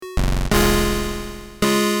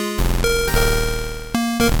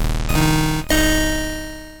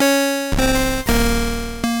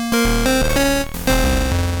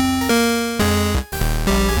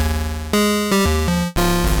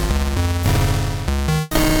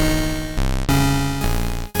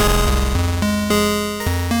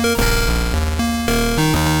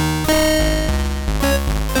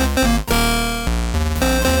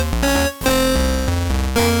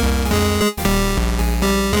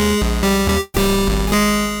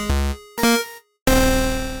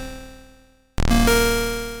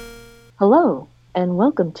Hello, and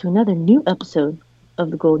welcome to another new episode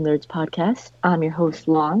of the Goldnerds podcast. I'm your host,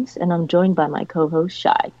 Lons, and I'm joined by my co-host,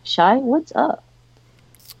 Shy. Shy, what's up?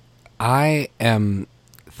 I am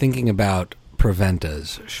thinking about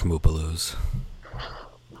Preventas, Schmoopaloos.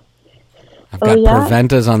 I've got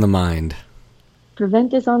Preventas on the mind.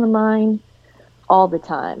 Preventas on the mind all the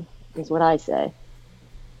time, is what I say.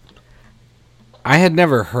 I had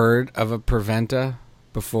never heard of a Preventa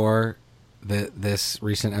before this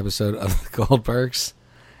recent episode of the Goldbergs,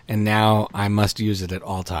 and now I must use it at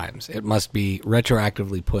all times. It must be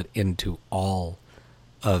retroactively put into all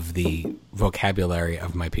of the vocabulary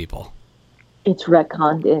of my people. It's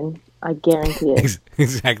retconned in, I guarantee it.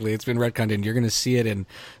 Exactly, it's been retconned in. You're going to see it in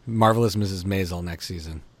Marvelous Mrs. Maisel next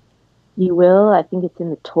season. You will. I think it's in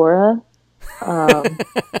the Torah,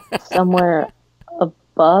 somewhere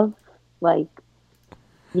above, like,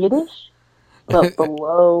 Yiddish, but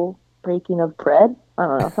below breaking of bread. I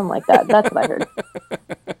don't know, something like that. That's what I heard.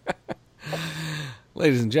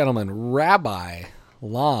 Ladies and gentlemen, Rabbi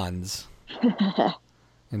Lons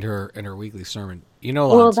and her weekly sermon. You know,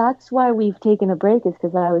 Lons. Well, that's why we've taken a break, is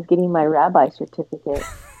because I was getting my rabbi certificate.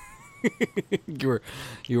 you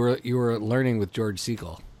were learning with George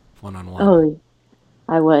Segal, one-on-one. Oh,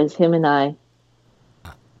 I was. Him and I.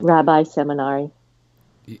 Rabbi seminary.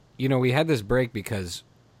 You know, we had this break because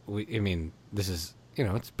this is,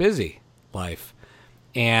 it's busy life.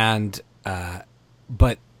 And,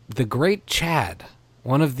 but the great Chad,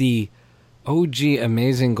 one of the OG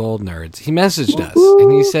amazing gold nerds, he messaged us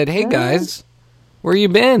and he said, "Hey guys, where you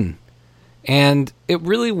been?" And it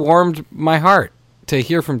really warmed my heart to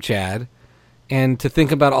hear from Chad and to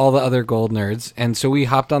think about all the other gold nerds. And so we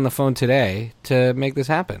hopped on the phone today to make this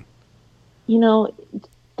happen.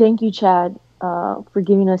 Thank you, Chad, for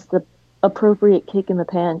giving us the appropriate kick in the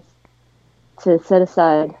pants to set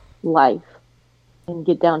aside life and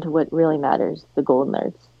get down to what really matters, the gold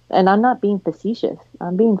nerds. And I'm not being facetious.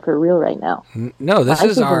 I'm being for real right now. No, life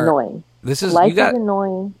is annoying. Life is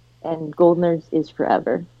annoying, and gold nerds is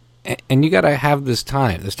forever. And you got to have this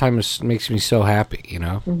time. This time makes me so happy,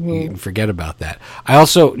 Mm-hmm. You can forget about that. I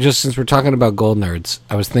also, just since we're talking about gold nerds,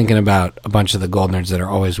 I was thinking about a bunch of the gold nerds that are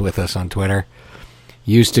always with us on Twitter.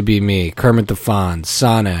 Used to be me, Kermit the Fonz,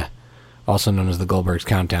 Sana, also known as the Goldbergs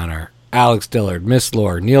Countdowner, Alex Dillard, Miss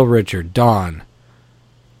Lore, Neil Richard, Dawn.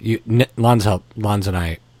 Lons and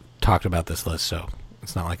I talked about this list, so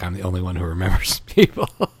it's not like I'm the only one who remembers people.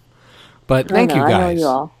 But thank you guys. I know you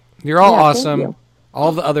all. You're all awesome.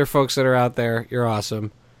 All the other folks that are out there, you're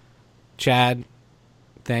awesome. Chad,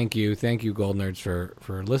 thank you. Thank you, Gold Nerds,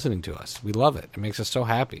 for listening to us. We love it. It makes us so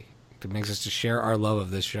happy. It makes us to share our love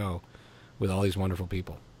of this show with all these wonderful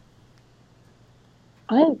people.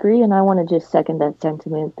 I agree, and I want to just second that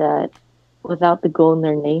sentiment that without the Gold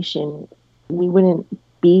Nerd Nation, we wouldn't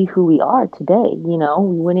be who we are today. We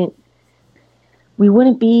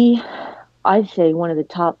wouldn't be, I'd say, one of the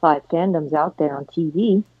top 5 fandoms out there on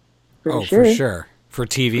TV. For sure. For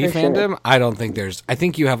TV fandom, sure. I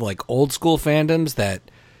think you have like old school fandoms that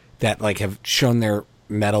like have shown their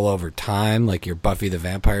mettle over time, like your Buffy the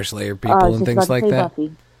Vampire Slayer people and things like that.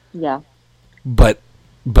 Buffy. Yeah. But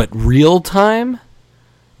real time,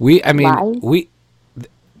 we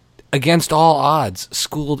against all odds,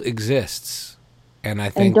 Schooled exists, and I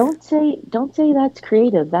think. And don't say that's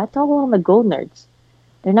creative. That's all on the Gold Nerds.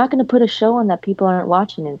 They're not going to put a show on that people aren't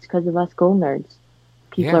watching. It's because of us Gold Nerds.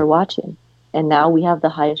 People are watching, and now we have the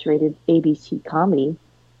highest rated ABC comedy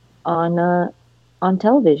on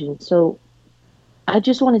television. So I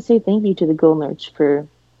just want to say thank you to the Gold Nerds for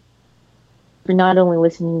not only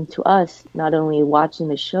listening to us, not only watching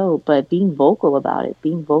the show, but being vocal about it,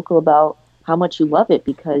 being vocal about how much you love it,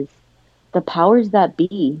 because the powers that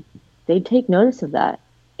be, they take notice of that.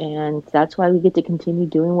 And that's why we get to continue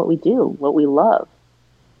doing what we do, what we love,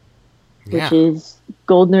 which is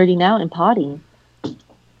gold nerding out and potting.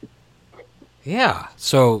 Yeah.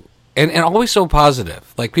 So, and always so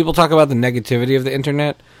positive. Like, people talk about the negativity of the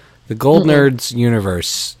internet. The Gold Nerds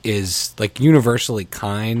universe is like universally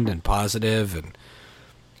kind and positive,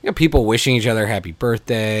 and people wishing each other happy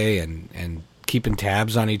birthday and keeping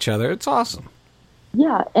tabs on each other. It's awesome.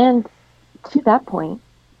 Yeah, and to that point,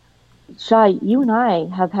 Shai, you and I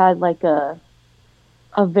have had like a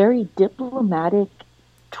very diplomatic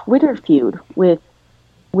Twitter feud with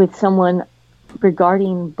someone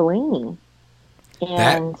regarding Blainey.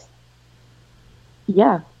 And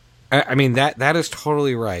I mean, that is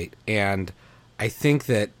totally right. And I think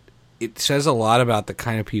that it says a lot about the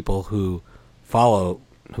kind of people who follow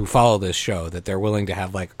this show, that they're willing to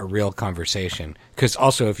have like a real conversation. Because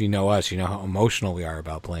also, if you know us, you know how emotional we are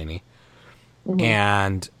about Blainey. Mm-hmm.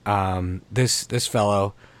 And this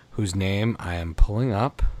fellow whose name I am pulling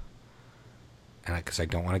up, and because I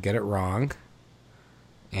don't want to get it wrong.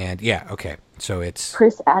 And yeah, okay, so it's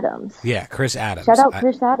Chris Adams. yeah, Chris Adams. Shout out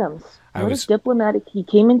Chris Adams. What a diplomatic. He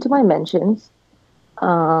came into my mentions,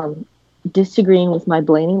 disagreeing with my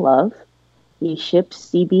Blainey love. He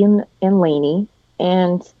ships CB and Laney,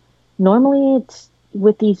 and normally it's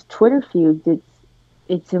with these Twitter feuds,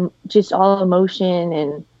 it's just all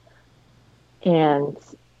emotion and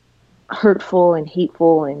hurtful and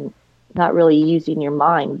hateful and not really using your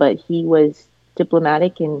mind. But he was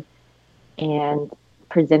diplomatic and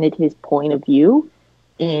presented his point of view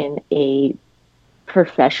in a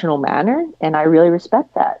professional manner, and I really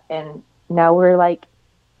respect that. And now we're like,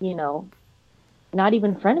 not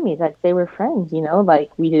even frenemies. I'd say we're friends,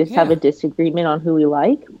 like we just have a disagreement on who we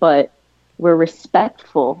like, but we're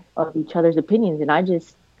respectful of each other's opinions. And I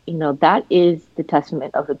just, that is the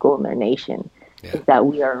testament of the Goldner Nation, is that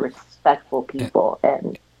we are respectful people.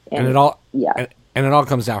 And it all, and it all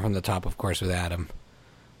comes down from the top, of course, with Adam,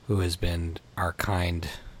 who has been our kind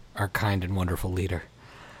and wonderful leader.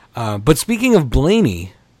 But speaking of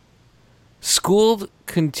Blainey, Schooled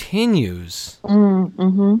continues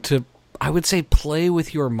to, I would say, play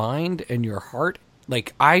with your mind and your heart.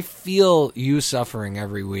 Like, I feel you suffering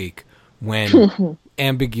every week when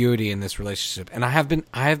ambiguity in this relationship. And I have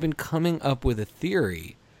been coming up with a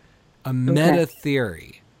theory, a meta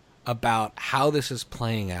theory about how this is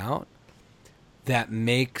playing out that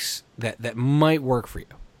makes that might work for you.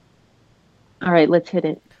 All right, let's hit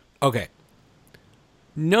it. Okay.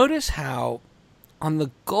 Notice how on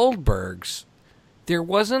the Goldbergs there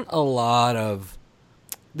wasn't a lot of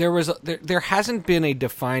there hasn't been a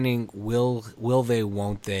defining will they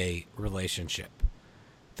won't they relationship.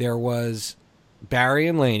 There was Barry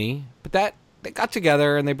and Laney, but that they got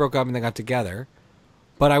together and they broke up and they got together.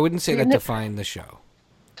 But I wouldn't say that defined the show.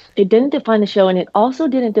 It didn't define the show, and it also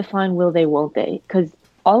didn't define will they won't they, because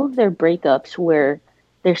all of their breakups where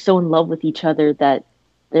they're so in love with each other that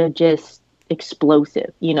they're just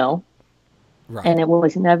explosive, Right. And it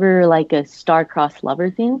was never like a star-crossed lover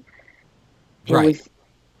thing. It was,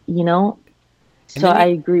 so I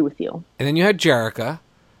agree with you. And then you had Jerica,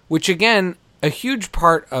 which again, a huge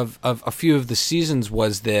part of a few of the seasons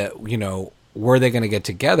was that, were they going to get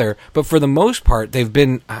together? But for the most part, they've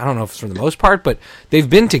been, I don't know if it's for the most part, but they've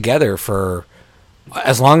been together for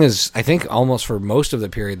as long as, I think, almost for most of the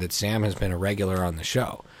period that Sam has been a regular on the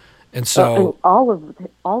show. And so and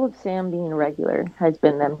all of Sam being a regular has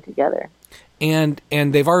been them together. And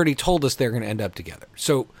they've already told us they're going to end up together.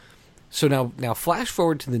 So now flash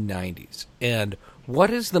forward to the 90s. And what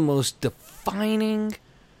is the most defining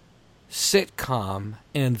sitcom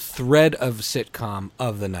and thread of sitcom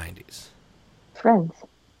of the 90s? Friends.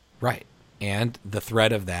 Right. And the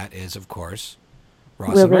thread of that is, of course,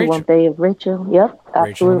 Ross Will and they, Rachel. won't they of Rachel? Yep, absolutely.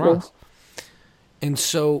 Rachel and Ross. And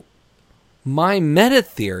so my meta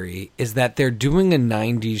theory is that they're doing a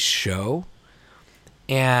 90s show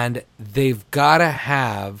and they've got to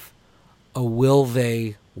have a will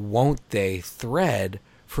they, won't they thread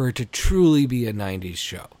for it to truly be a 90s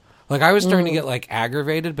show. Like, I was starting to get,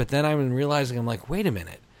 aggravated, but then I'm realizing, I'm like, wait a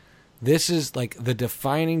minute. This is, the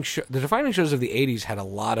defining show. The defining shows of the 80s had a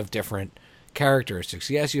lot of different characteristics.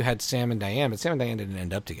 Yes, you had Sam and Diane, but Sam and Diane didn't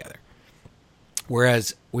end up together.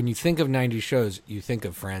 Whereas, when you think of 90s shows, you think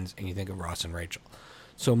of Friends and you think of Ross and Rachel.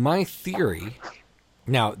 So my theory...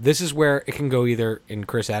 Now, this is where it can go either in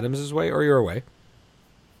Chris Adams' way or your way.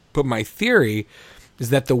 But my theory is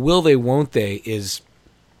that the will they, won't they is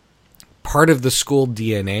part of the school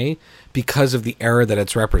DNA because of the era that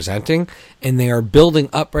it's representing. And they are building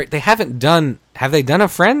up, right? Have they done a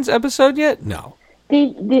Friends episode yet? No. They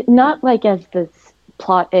not as the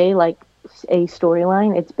plot A, a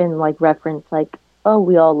storyline. It's been referenced oh,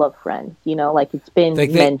 we all love Friends, it's been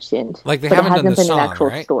mentioned. They haven't done the song, an actual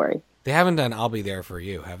right? story. They haven't done I'll Be There For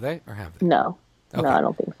You, have they? Or have they? No. Okay. No, I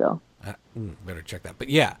don't think so. Better check that. But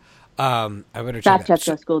yeah, I better check that. Fact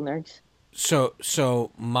check us, Goldnerds.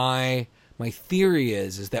 So my theory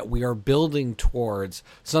is that we are building towards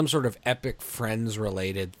some sort of epic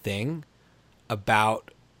Friends-related thing about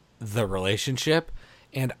the relationship.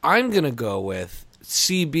 And I'm going to go with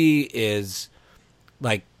CB is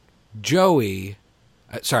Joey.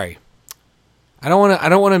 Sorry. I don't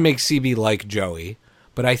want to make CB like Joey.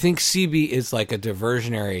 But I think CB is a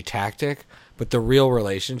diversionary tactic. But the real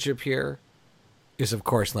relationship here is, of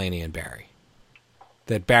course, Laney and Barry.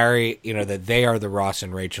 That Barry, that they are the Ross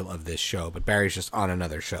and Rachel of this show. But Barry's just on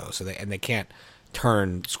another show. So they can't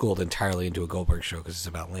turn Schooled entirely into a Goldberg show because it's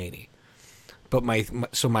about Laney. But my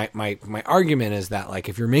argument is that,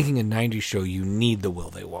 if you're making a 90s show, you need the will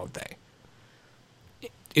they, won't they.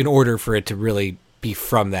 In order for it to really be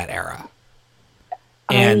from that era,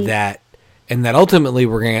 and that ultimately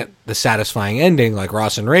we're gonna get the satisfying ending, like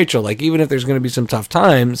Ross and Rachel. Like, even if there's gonna be some tough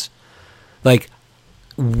times, like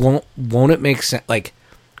won't it make sense? Like,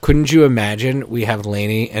 couldn't you imagine we have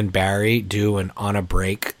Lainey and Barry do an on a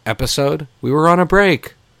break episode? We were on a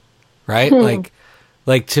break, right?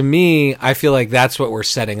 Like to me, I feel like that's what we're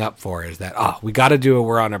setting up for, is that, we got to do a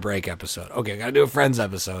we're on a break episode. Okay, got to do a Friends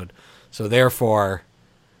episode. So therefore,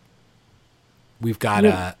 we've got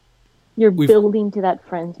to... You're building to that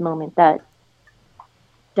Friends moment, that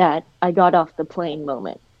I got off the plane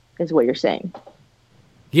moment, is what you're saying.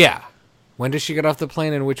 Yeah. When does she get off the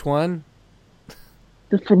plane, and which one?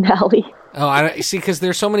 The finale. Oh, I see, because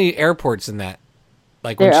there's so many airports in that.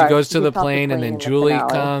 Like, when she goes to the plane and then Julie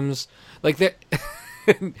comes. Like, that...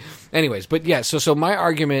 Anyways, but yeah, so my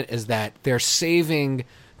argument is that they're saving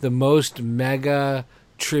the most mega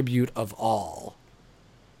tribute of all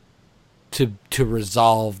to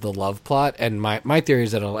resolve the love plot, and my theory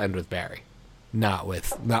is that it'll end with Barry, not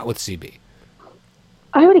with CB.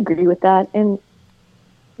 I would agree with that, and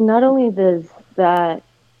not only does that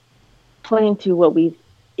play into what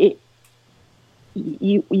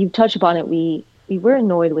you touch upon it, we were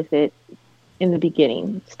annoyed with it in the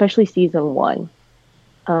beginning, especially season 1.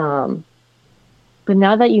 But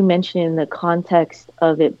now that you mention it in the context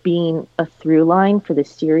of it being a through line for the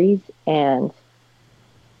series, and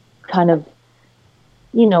kind of,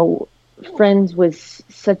 Friends was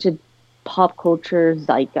such a pop culture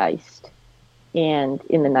zeitgeist and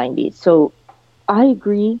in the 90s. So I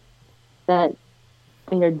agree that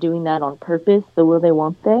they are doing that on purpose, the will they,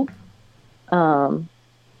 won't they. And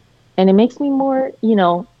it makes me more,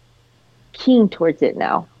 keen towards it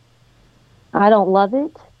now. I don't love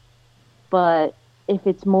it, but if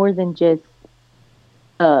it's more than just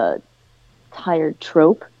a tired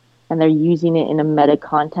trope, and they're using it in a meta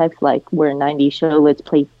context, like we're a 90s show, let's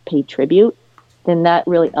pay tribute, then that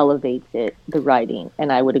really elevates it, the writing.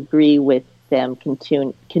 And I would agree with them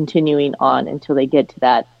continuing on until they get to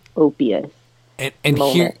that Opus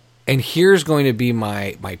moment. Here's going to be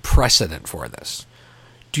my precedent for this.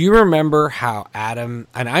 Do you remember how Adam,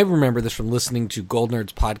 and I remember this from listening to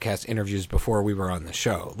Goldnerds podcast interviews before we were on the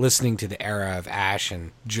show, listening to the era of Ash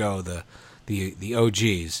and Joe, the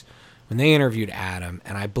OGs, when they interviewed Adam,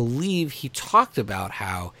 and I believe he talked about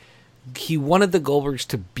how he wanted the Goldbergs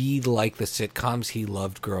to be like the sitcoms he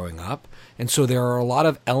loved growing up. And so there are a lot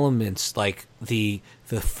of elements, like the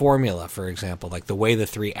formula, for example, like the way the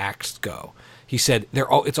 3 acts go. He said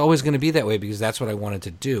it's always going to be that way because that's what I wanted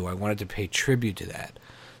to do. I wanted to pay tribute to that.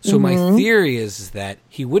 So my theory is that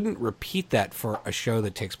he wouldn't repeat that for a show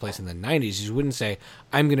that takes place in the 90s. He wouldn't say,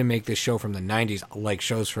 I'm going to make this show from the 90s like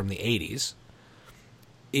shows from the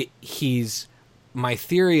 80s. My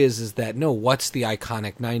theory is that, no, what's the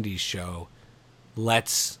iconic 90s show?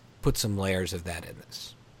 Let's put some layers of that in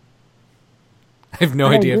this. I have no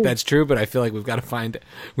idea if that's true, but I feel like we've got to find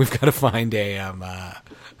a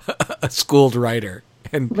schooled writer.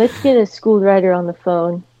 And let's get a schooled writer on the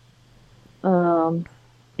phone.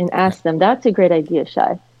 And ask them. That's a great idea,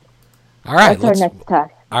 Shai. All right, that's our next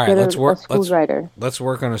task. All right, let's work. Schooled writer. Let's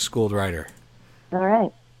work on a schooled writer. All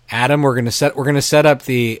right, Adam. We're gonna send up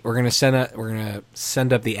the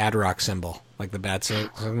ad rock symbol, like the bat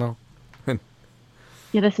signal.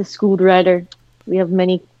 Get us a schooled writer. We have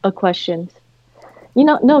many questions.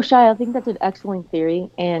 No, Shai. I think that's an excellent theory,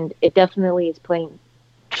 and it definitely is playing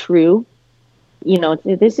true.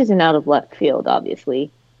 This isn't out of left field, obviously,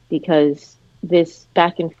 because this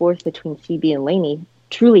back and forth between CB and Lainey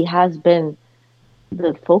truly has been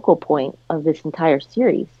the focal point of this entire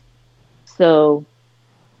series. So,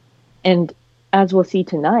 and as we'll see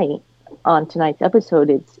tonight, on tonight's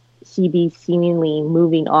episode, it's CB seemingly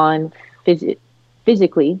moving on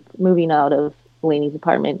physically, moving out of Lainey's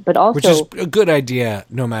apartment, but also... Which is a good idea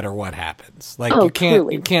no matter what happens. Like, you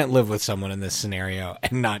truly. can't live with someone in this scenario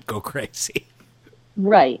and not go crazy.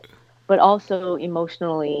 Right. But also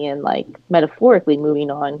emotionally and like metaphorically moving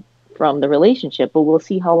on from the relationship. But we'll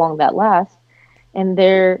see how long that lasts. And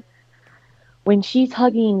when she's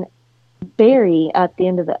hugging Barry at the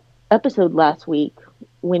end of the episode last week,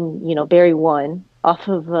 when Barry won off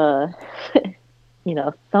of thumb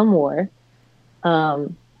war,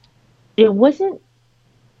 it wasn't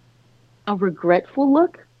a regretful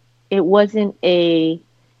look. It wasn't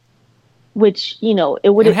which, it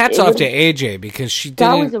would have... Hats off to AJ, because she didn't...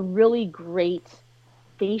 That was a really great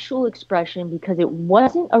facial expression, because it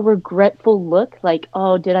wasn't a regretful look, like,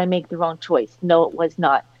 oh, did I make the wrong choice? No, it was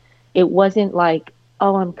not. It wasn't like,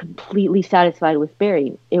 oh, I'm completely satisfied with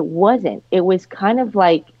Barry. It wasn't. It was kind of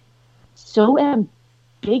like so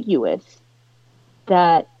ambiguous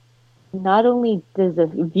that not only does the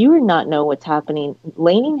viewer not know what's happening,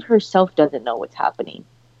 Lainey herself doesn't know what's happening.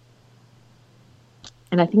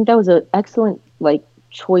 And I think that was an excellent like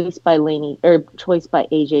choice by Lainey or choice by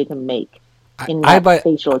AJ to make in I that by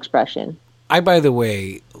facial expression. I by the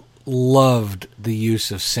way loved the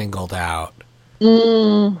use of Singled Out.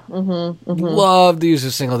 Mm-hmm. Loved the use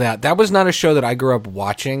of Singled Out. That was not a show that I grew up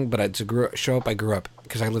watching, but it's a show I grew up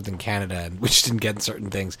because I lived in Canada and we just didn't get certain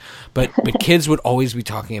things. But kids would always be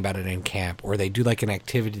talking about it in camp, or they do like an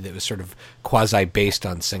activity that was sort of quasi based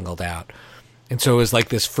on Singled Out. And so it was like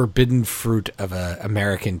this forbidden fruit of a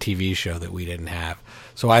American TV show that we didn't have.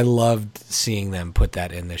 So I loved seeing them put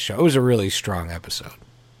that in this show. It was a really strong episode.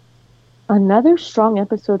 Another strong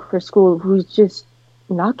episode for school who's just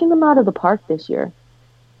knocking them out of the park this year.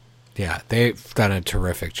 Yeah, they've done a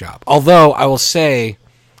terrific job. Although I will say,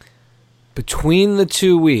 between the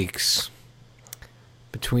 2 weeks,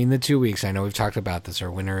 I know we've talked about this, our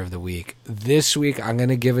winner of the week. This week, I'm going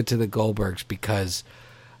to give it to the Goldbergs because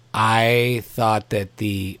I thought that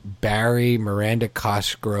the Barry Miranda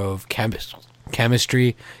Cosgrove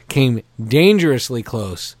chemistry came dangerously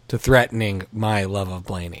close to threatening my love of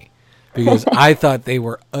Blainey. Because I thought they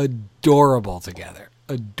were adorable together.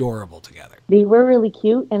 They were really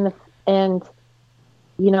cute, and I'm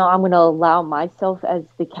going to allow myself as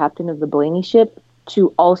the captain of the Blainey ship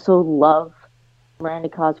to also love Miranda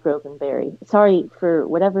Cosgrove and Barry. Sorry for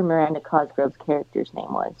whatever Miranda Cosgrove's character's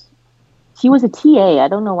name was. She was a TA. I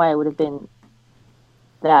don't know why it would have been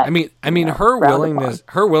that. I mean, her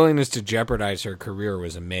willingness to jeopardize her career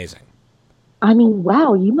was amazing. I mean,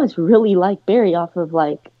 wow, you must really like Barry off of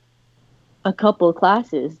like a couple of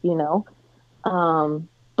classes,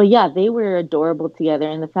 But yeah, they were adorable together,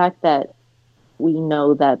 and the fact that we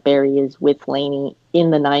know that Barry is with Lainey in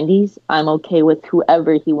the 90s, I'm okay with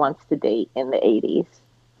whoever he wants to date in the 80s.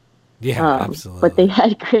 Yeah, absolutely. But they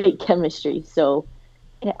had great chemistry, so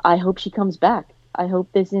I hope she comes back. I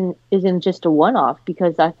hope this isn't just a one-off,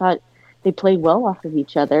 because I thought they played well off of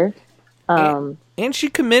each other. And she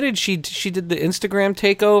committed. She did the Instagram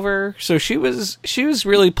takeover, so she was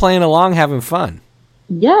really playing along, having fun.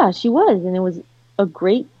 Yeah, she was, and it was a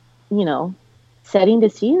great, setting to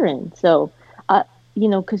see her in. So,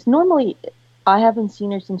 because normally I haven't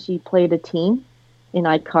seen her since she played a teen in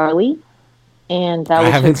iCarly, and that was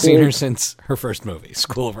I haven't seen her since her first movie,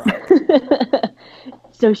 School of Rock.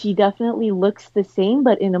 So she definitely looks the same,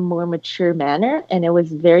 but in a more mature manner, and it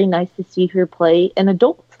was very nice to see her play an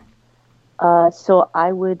adult. So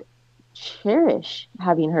I would cherish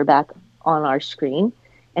having her back on our screen,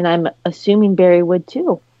 and I'm assuming Barry would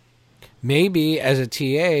too. Maybe as a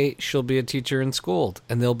TA, she'll be a teacher in Schooled,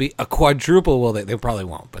 and there'll be a quadruple. Well, they probably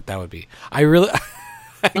won't, but that would be. A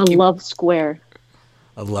love square.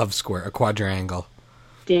 A love square, a quadrangle.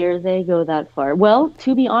 Dare they go that far? Well,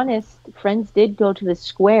 to be honest, Friends did go to the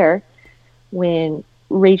square when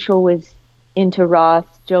Rachel was into Ross,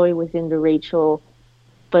 Joey was into Rachel,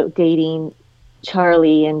 but dating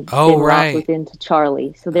Charlie, and Ross was into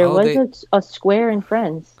Charlie. So there was a square in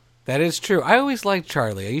Friends. That is true. I always liked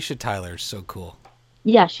Charlie. Aisha Tyler is so cool.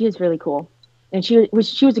 Yeah, she is really cool, and she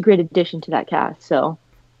was a great addition to that cast. So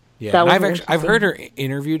yeah, I've heard her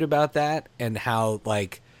interviewed about that, and how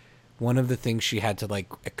like one of the things she had to like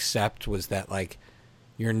accept was that like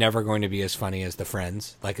you're never going to be as funny as the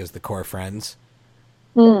Friends, like as the core Friends,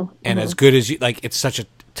 and as good as you like. It's such a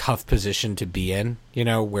tough position to be in,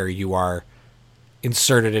 where you are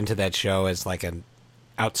inserted into that show as like an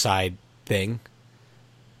outside thing.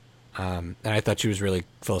 And I thought she was really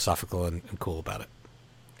philosophical and cool about it.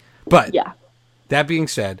 But yeah, that being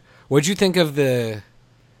said, what'd you think of the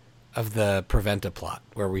Preventa plot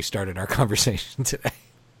where we started our conversation today?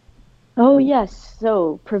 Oh yes,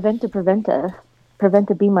 so Preventa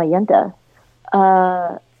be my yenta.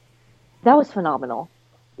 That was phenomenal.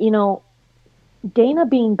 Dana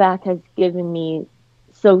being back has given me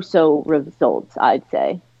so results, I'd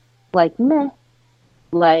say. Like, meh.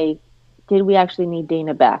 Like, did we actually need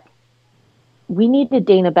Dana back? We needed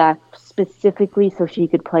Dana back specifically so she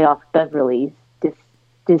could play off Beverly's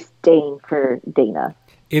disdain for Dana.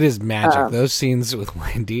 It is magic. Those scenes with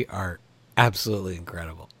Wendy are absolutely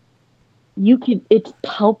incredible. It's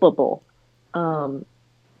palpable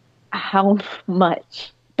how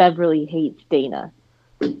much Beverly hates Dana.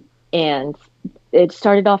 And it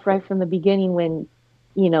started off right from the beginning when,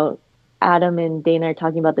 Adam and Dana are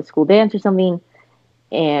talking about the school dance or something,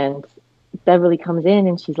 and Beverly comes in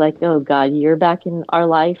and she's like, "Oh God, you're back in our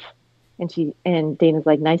life." And Dana's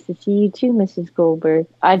like, "Nice to see you too, Mrs. Goldberg."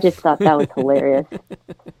 I just thought that was hilarious.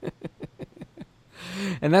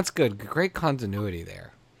 And that's good. Great continuity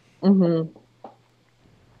there. Mm-hmm.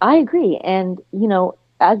 I agree. And,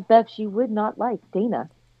 as Bev, she would not like Dana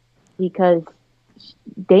because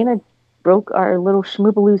Dana broke our little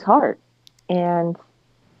schmoobaloo's heart and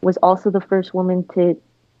was also the first woman to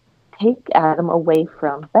take Adam away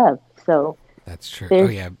from Bev. So That's true. Oh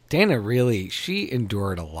there's yeah, Dana really she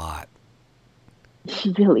endured a lot.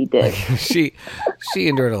 she really Like did. she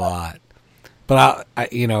endured a lot. But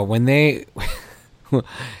when they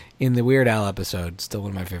in the Weird Al episode, still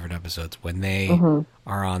one of my favorite episodes, when they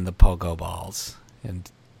are on the pogo balls and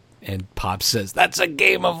Pop says, "That's a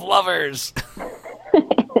game of lovers."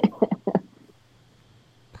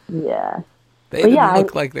 Yeah. They But didn't yeah,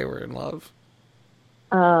 look like they were in love.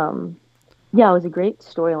 yeah, it was a great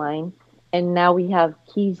storyline. And now we have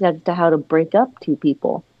keys as to how to break up two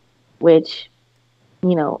people, which,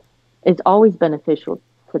 you know, is always beneficial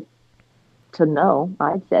to know,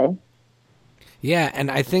 I'd say. Yeah,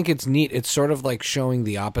 and I think it's neat. It's sort of like showing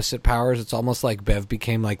the opposite powers. It's almost like Bev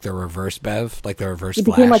became like the reverse Bev, like the reverse He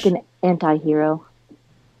Flash. became like an anti-hero.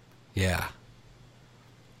 Yeah.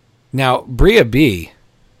 Now, Bria B.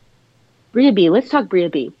 Bria B. Let's talk Bria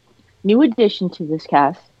B. New addition to this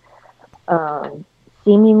cast.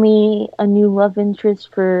 Seemingly a new love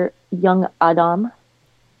interest for young Adam.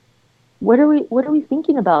 What are we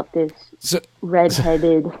thinking about this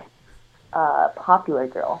redheaded popular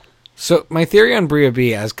girl? So my theory on Bria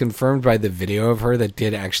B, as confirmed by the video of her that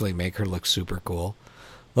did actually make her look super cool.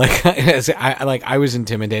 Like I was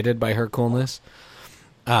intimidated by her coolness.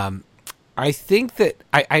 I think that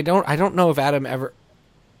I don't know if Adam ever.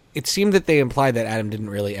 It seemed that they implied that Adam didn't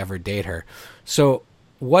really ever date her. So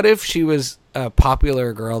what if she was a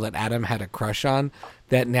popular girl that Adam had a crush on?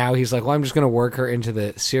 That now he's like, well, I'm just going to work her into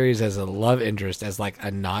the series as a love interest, as like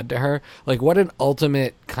a nod to her. Like, what an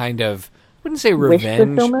ultimate kind of, I wouldn't say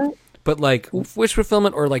revenge, but like wish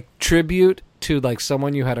fulfillment or like tribute to like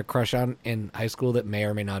someone you had a crush on in high school that may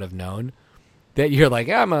or may not have known. That you're like,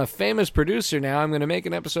 I'm a famous producer now. I'm going to make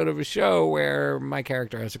an episode of a show where my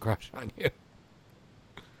character has a crush on you.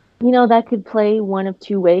 You know, that could play one of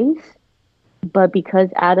two ways. But because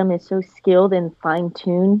Adam is so skilled and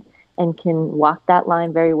fine-tuned and can walk that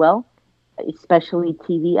line very well, especially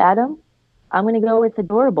TV Adam, I'm going to go with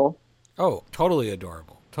adorable. Oh, totally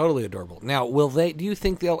adorable. Totally adorable. Now, do you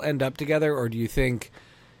think they'll end up together, or do you think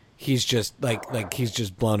he's just like he's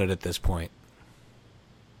just blown it at this point?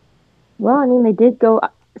 Well, I mean, they did go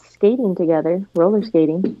skating together, roller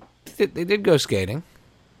skating. They did go skating.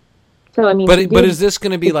 So I mean, but is this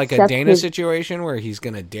going to be like a Dana situation where he's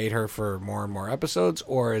going to date her for more and more episodes,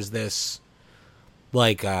 or is this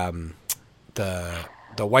like the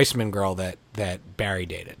Weissman girl that Barry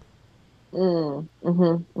dated?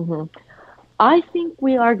 I think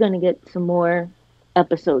we are going to get some more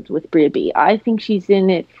episodes with Bria B. I think she's in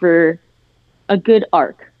it for a good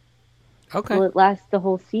arc. Okay. Will it last the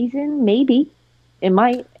whole season? Maybe. It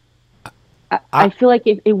might. I feel like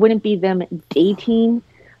it wouldn't be them dating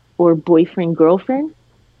or boyfriend-girlfriend,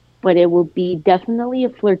 but it will be definitely a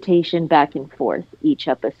flirtation back and forth each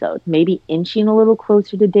episode. Maybe inching a little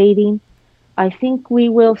closer to dating. I think we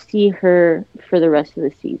will see her for the rest of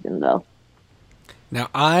the season, though. Now,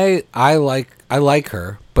 I like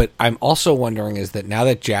her, but I'm also wondering is that now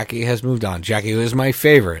that Jackie has moved on, Jackie is my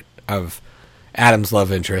favorite of Adam's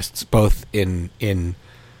love interests, both in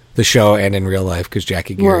the show and in real life, because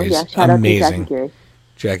Jackie Geary is amazing.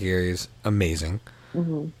 Jackie Geary is amazing.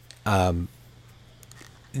 Mm-hmm.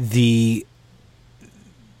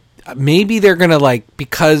 Maybe they're gonna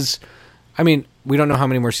because I mean we don't know how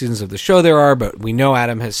many more seasons of the show there are, but we know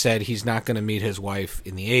Adam has said he's not going to meet his wife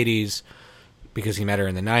in the 80s because he met her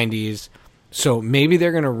in the 90s. So maybe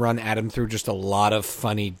they're going to run Adam through just a lot of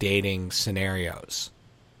funny dating scenarios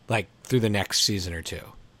like through the next season or two.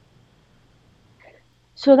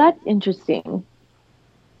 So that's interesting.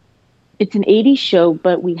 It's an 80s show,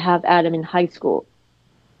 but we have Adam in high school.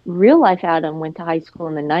 Real life Adam went to high school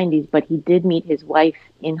in the 90s, but he did meet his wife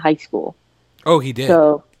in high school. Oh, he did?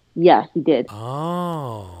 So, yeah, he did.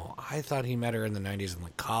 Oh, I thought he met her in the 90s in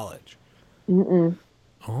college. Mm-mm.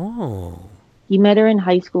 Oh. He met her in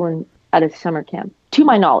high school and at a summer camp, to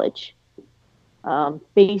my knowledge.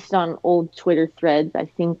 Based on old Twitter threads, I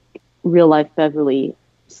think Real Life Beverly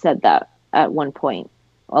said that at one point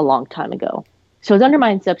a long time ago. So it's under my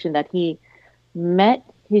inception that he met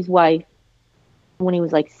his wife when he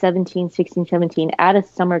was 16, 17 at a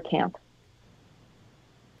summer camp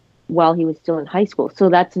while he was still in high school. So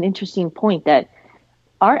that's an interesting point that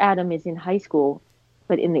our Adam is in high school,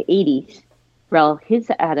 but in the 80s, while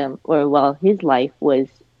his life was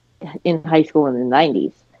in high school in the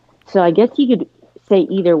 90s. So I guess you could say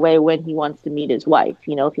either way when he wants to meet his wife.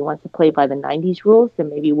 If he wants to play by the 90s rules,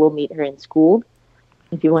 then maybe we'll meet her in school.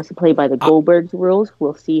 If he wants to play by the Goldbergs rules,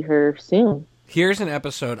 we'll see her soon. Here's an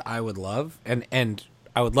episode I would love, and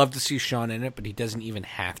I would love to see Sean in it, but he doesn't even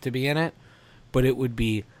have to be in it. But it would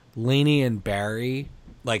be Blainey and Barry,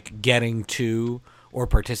 like, getting to or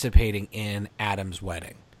participating in Adam's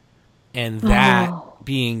wedding. And that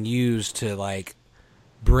being used to, like,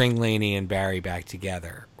 bring Blainey and Barry back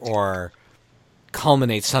together or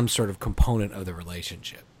culminate some sort of component of the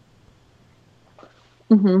relationship.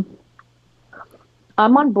 Mm-hmm.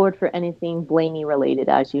 I'm on board for anything Blainey related,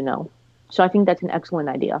 as you know. So I think that's an excellent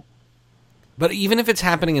idea. But even if it's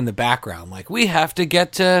happening in the background, like, we have to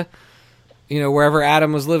get to, wherever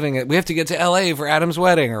Adam was living, we have to get to L.A. for Adam's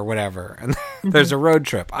wedding or whatever. And there's a road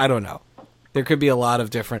trip. I don't know. There could be a lot of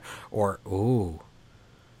different, what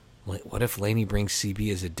if Blainey brings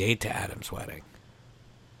CB as a date to Adam's wedding?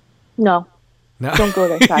 No. Don't go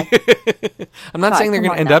there, Ty. I'm not saying they're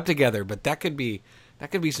going to end up together, but that could be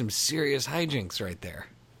some serious hijinks right there.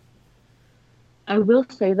 I will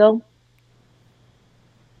say, though,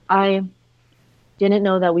 I didn't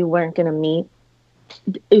know that we weren't going to meet.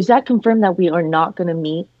 Is that confirmed that we are not going to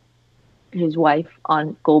meet his wife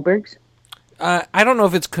on Goldberg's? I don't know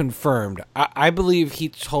if it's confirmed. I believe he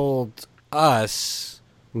told us.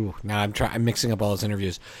 Now I'm mixing up all his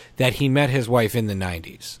interviews. That he met his wife in the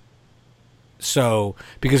 90s. So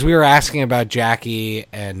because we were asking about Jackie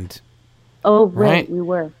and. Oh right, we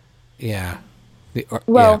were. Yeah.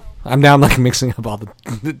 I'm now like mixing up all the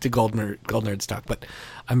Goldnerds talk, but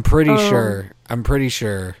I'm pretty sure.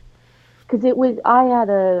 Because I had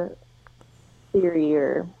a theory,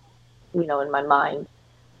 or in my mind,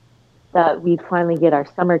 that we'd finally get our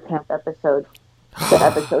summer camp episode, the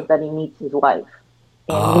episode that he meets his wife,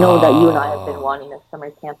 and you know that you and I have been wanting a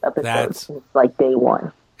summer camp episode since like day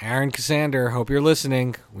one. Aaron Cassander, hope you're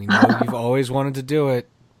listening. We know you've always wanted to do it.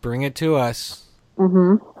 Bring it to us.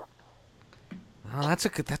 Mm-hmm. Oh, that's a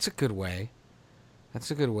good way.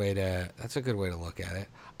 That's a good way to look at it.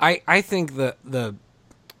 I think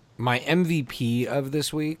my MVP of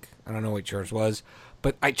this week, I don't know what yours was,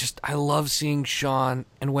 but I love seeing Sean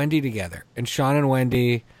and Wendy together. And Sean and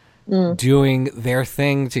Wendy doing their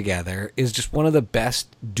thing together is just one of the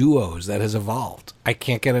best duos that has evolved. I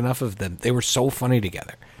can't get enough of them. They were so funny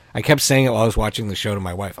together. I kept saying it while I was watching the show to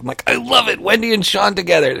my wife. I'm like, I love it. Wendy and Sean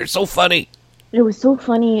together. They're so funny. It was so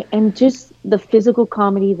funny, and just the physical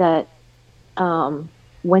comedy that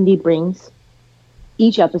Wendy brings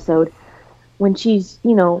each episode when she's,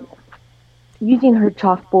 using her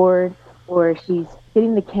chalkboard, or she's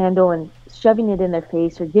getting the candle and shoving it in their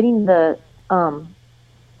face, or getting the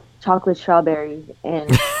chocolate strawberries and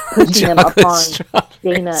pushing them upon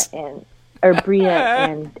Dana or Bria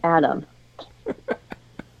and Adam.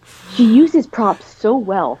 She uses props so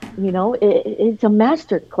well, it's a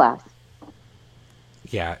master class.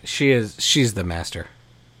 Yeah, she is. She's the master.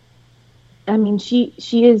 I mean, she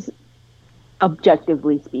is,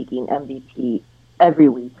 objectively speaking, MVP every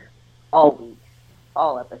week, all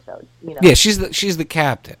episodes. Yeah, she's the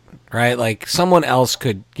captain, right? Like someone else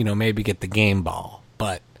could, maybe get the game ball,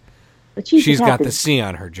 but she's got the C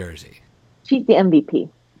on her jersey. She's the MVP.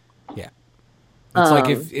 Yeah, it's like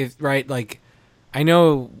if right, like I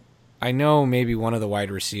know maybe one of the wide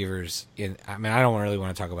receivers I don't really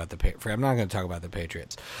want to talk about I'm not going to talk about the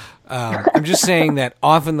Patriots. I'm just saying that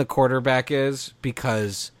often the quarterback is,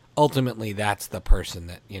 because ultimately that's the person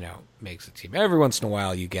that, makes the team. Every once in a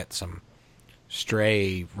while you get some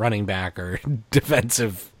stray running back or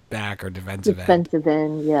defensive back or defensive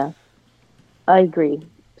end, yeah. I agree.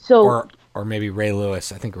 So or maybe Ray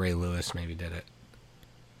Lewis. I think Ray Lewis maybe did it.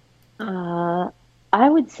 I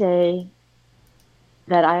would say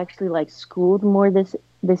that I actually schooled more this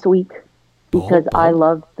week, because I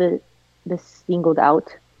loved the singled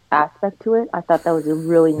out aspect to it. I thought that was a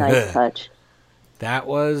really nice touch. That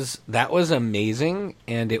was amazing,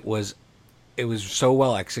 and it was so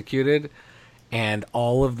well executed, and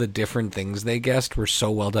all of the different things they guessed were so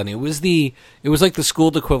well done. It was like the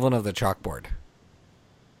schooled equivalent of the chalkboard.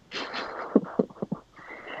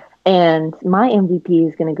 And my MVP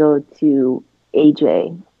is going to go to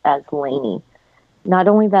AJ as Blainey. Not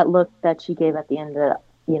only that look that she gave at the end that,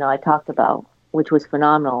 I talked about, which was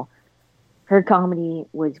phenomenal. Her comedy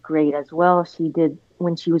was great as well. She did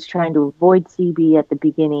when she was trying to avoid CB at the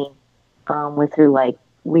beginning, with her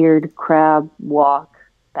weird crab walk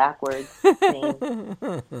backwards thing.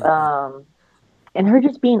 And her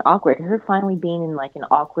just being awkward. Her finally being in an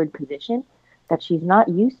awkward position that she's not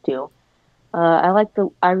used to. I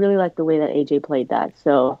really like the way that AJ played that.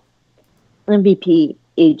 So MVP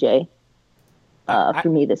AJ. For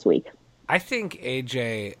me this week. I think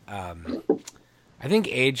AJ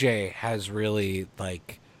has really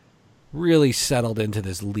really settled into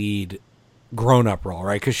this lead grown-up role,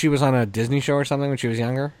 right? Because she was on a Disney show or something when she was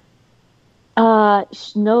younger.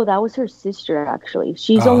 No, that was her sister actually.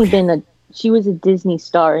 She's Oh, only okay. she was a Disney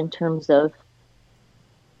star in terms of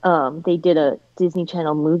they did a Disney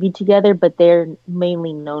Channel movie together, but they're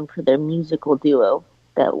mainly known for their musical duo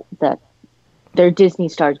that they're Disney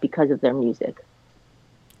stars because of their music.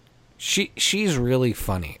 She's really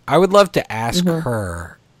funny. I would love to ask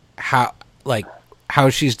her how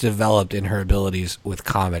she's developed in her abilities with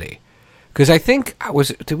comedy. Because I think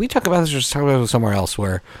did we talk about this or just talk about it somewhere else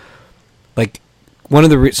where like one of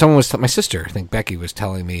the someone was my sister, I think Becky was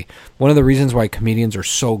telling me one of the reasons why comedians are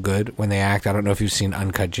so good when they act. I don't know if you've seen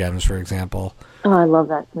Uncut Gems, for example. Oh, I love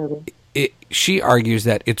that movie. She argues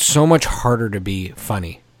that it's so much harder to be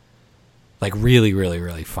funny, like really, really,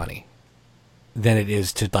 really funny, than it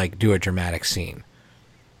is to like do a dramatic scene.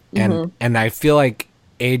 And I feel like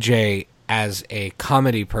AJ as a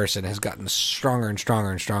comedy person has gotten stronger and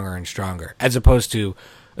stronger and stronger and stronger, as opposed to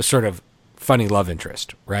a sort of funny love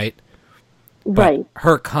interest, right? Right. But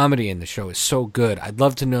her comedy in the show is so good. I'd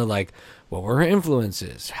love to know, like, what were her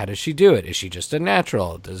influences? How does she do it? Is she just a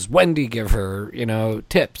natural? Does Wendy give her,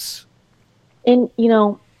 tips? And,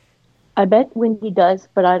 I bet Wendy does,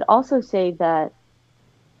 but I'd also say that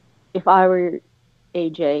if I were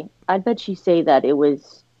AJ, I'd bet she'd say that it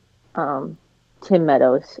was Tim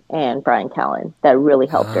Meadows and Brian Callen that really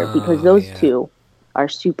helped her because those two are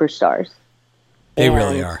superstars. They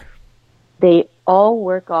really are. They all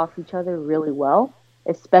work off each other really well,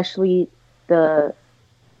 especially the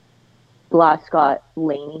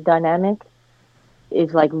Blainey dynamic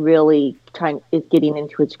is like really is getting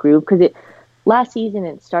into its groove because last season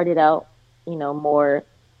it started out, more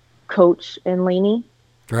Coach and Laney.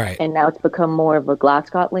 Right. And now it's become more of a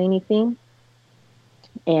Laney thing.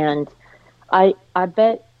 And I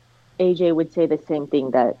bet AJ would say the same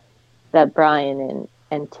thing that Brian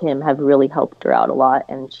and Tim have really helped her out a lot,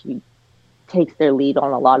 and she takes their lead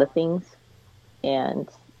on a lot of things and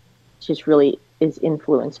just really is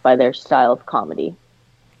influenced by their style of comedy.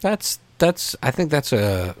 I think that's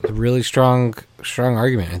a really strong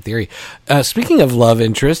argument in theory. Speaking of love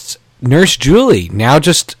interests, Nurse Julie, now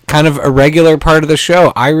just kind of a regular part of the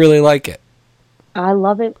show. I really like it. I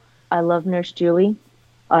love it. I love Nurse Julie.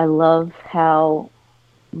 I love how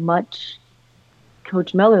much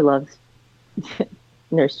Coach Mellor loves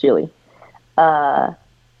Nurse Julie. And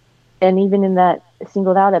even in that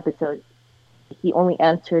singled out episode, he only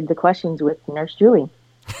answered the questions with Nurse Julie.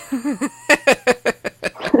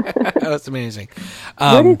 That's amazing.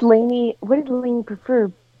 What did Laney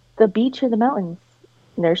prefer, the beach or the mountains?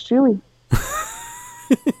 Nurse Julie.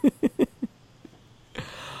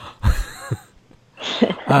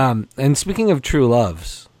 And speaking of true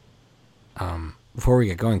loves, before we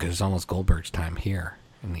get going, because it's almost Goldberg's time here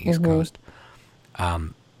in the East Coast,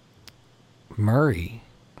 Murray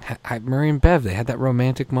and Bev, they had that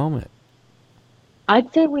romantic moment.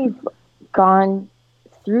 I'd say we've gone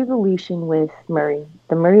through the Lucian with Murray.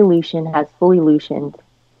 The Murray Lucian has fully Lucianed,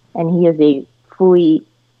 and he is a fully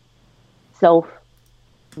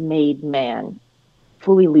self-made man,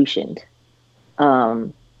 fully Lucianed.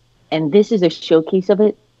 And this is a showcase of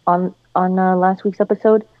it on last week's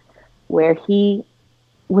episode, where he,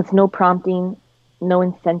 with no prompting, no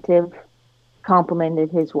incentive,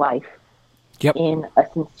 complimented his wife in a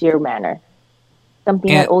sincere manner.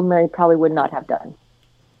 Something that old Mary probably would not have done.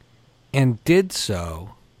 And did so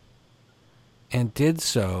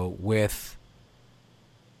with,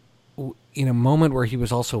 in a moment where he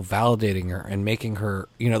was also validating her and making her,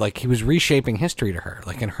 like he was reshaping history to her.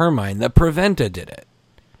 Like in her mind, the Preventa did it,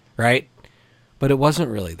 right? But it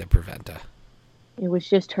wasn't really the Preventa. It was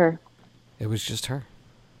just her. It was just her.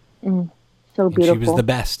 So beautiful. And she was the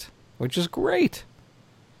best, which is great.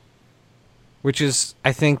 Which is,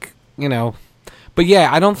 I think, but yeah,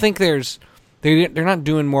 I don't think they're not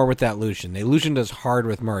doing more with that Lucian. They Lucianed us hard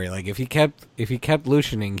with Murray. Like if he kept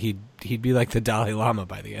Lucianing, he'd be like the Dalai Lama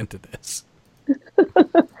by the end of this.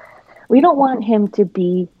 We don't want him to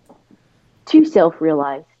be too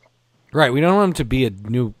self-realized. Right, we don't want him to be a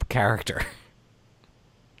new character.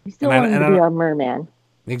 We still want him to be our merman.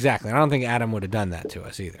 Exactly. I don't think Adam would have done that to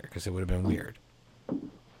us either, because it would have been weird.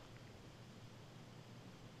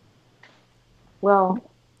 Well,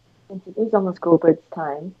 since it is almost Goldberg's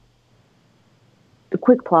time, the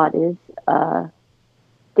quick plot is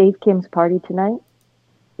Dave Kim's party tonight,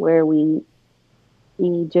 where we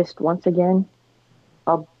see just once again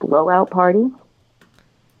a blowout party.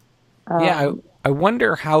 I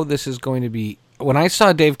wonder how this is going to be. When I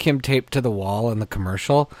saw Dave Kim taped to the wall in the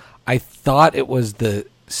commercial, I thought it was the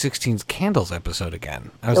 16 Candles episode again.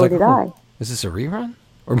 I was so did I. Is this a rerun?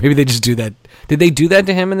 Or maybe they just do that. Did they do that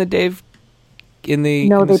to him in the Dave?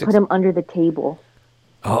 No, they put him under the table.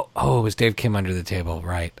 Oh, it was Dave Kim under the table,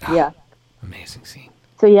 right? Yeah. Amazing scene.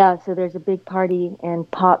 So there's a big party, and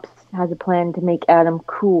Pops has a plan to make Adam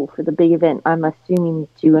cool for the big event. I'm assuming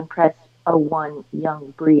to impress a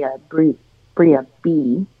young Bria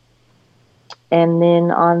B. And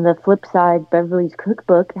then on the flip side, Beverly's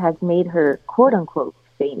cookbook has made her quote unquote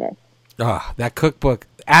famous. That cookbook.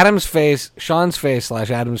 Adam's face, Sean's face /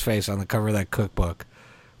 Adam's face on the cover of that cookbook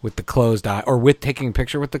with the closed eye, or with taking a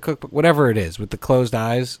picture with the cookbook, whatever it is, with the closed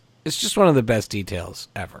eyes. It's just one of the best details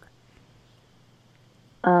ever.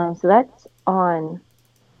 So that's on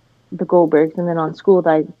the Goldbergs, and then on School,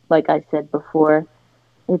 like I said before,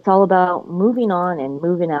 it's all about moving on and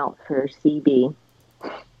moving out for CB.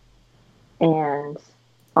 And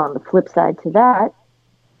on the flip side to that,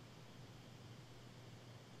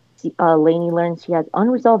 Lainey learns she has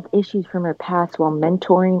unresolved issues from her past while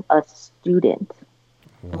mentoring a student.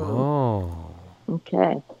 Whoa.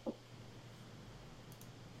 Okay.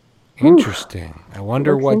 Interesting. I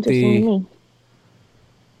wonder what the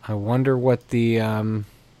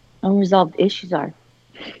unresolved issues are.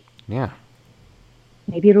 Yeah.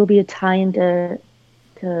 Maybe it'll be a tie into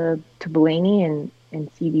Blainey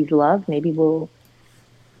and CB's love. Maybe we'll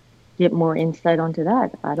get more insight onto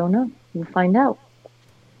that. I don't know. We'll find out.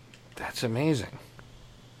 That's amazing.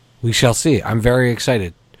 We shall see. I'm very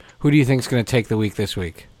excited. Who do you think is going to take the week this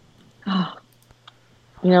week?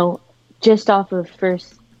 Just off of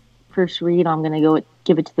first read, I'm going to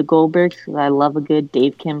give it to the Goldbergs because I love a good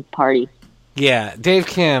Dave Kim party. Yeah, Dave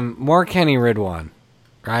Kim, more Kenny Ridwan,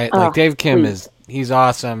 right? Like Dave Kim he's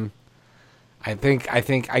awesome. I think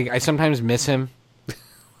I sometimes miss him.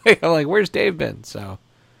 I'm like, where's Dave been? So.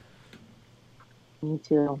 Me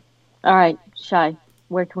too. All right, Shy,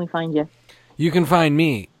 where can we find you? You can find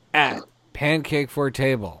me at Pancake for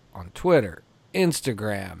Table on Twitter,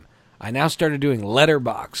 Instagram. I now started doing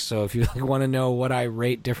Letterboxd, so if you want to know what I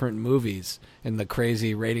rate different movies in the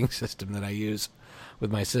crazy rating system that I use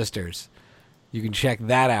with my sisters, you can check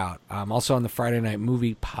that out. I'm also on the Friday Night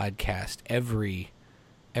Movie podcast every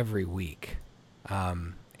week,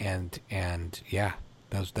 and yeah,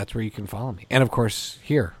 that's where you can follow me, and of course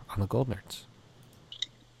here on the Goldnerds.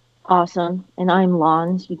 Awesome. And I'm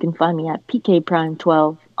Lons. You can find me at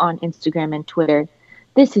PKPrime12 on Instagram and Twitter.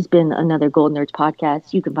 This has been another Goldnerds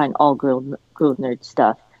podcast. You can find all Goldnerds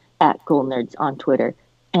stuff at Goldnerds on Twitter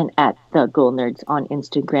and at the Goldnerds on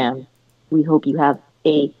Instagram. We hope you have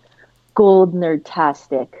a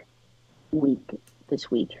Goldnerd-tastic week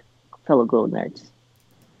this week, fellow Goldnerds.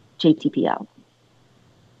 JTP out.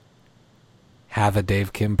 Have a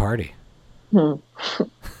Dave Kim party.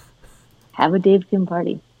 Have a Dave Kim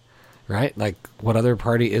party. Right? Like, what other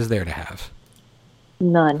party is there to have?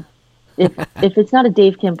 None. If it's not a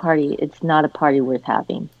Dave Kim party, it's not a party worth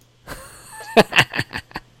having.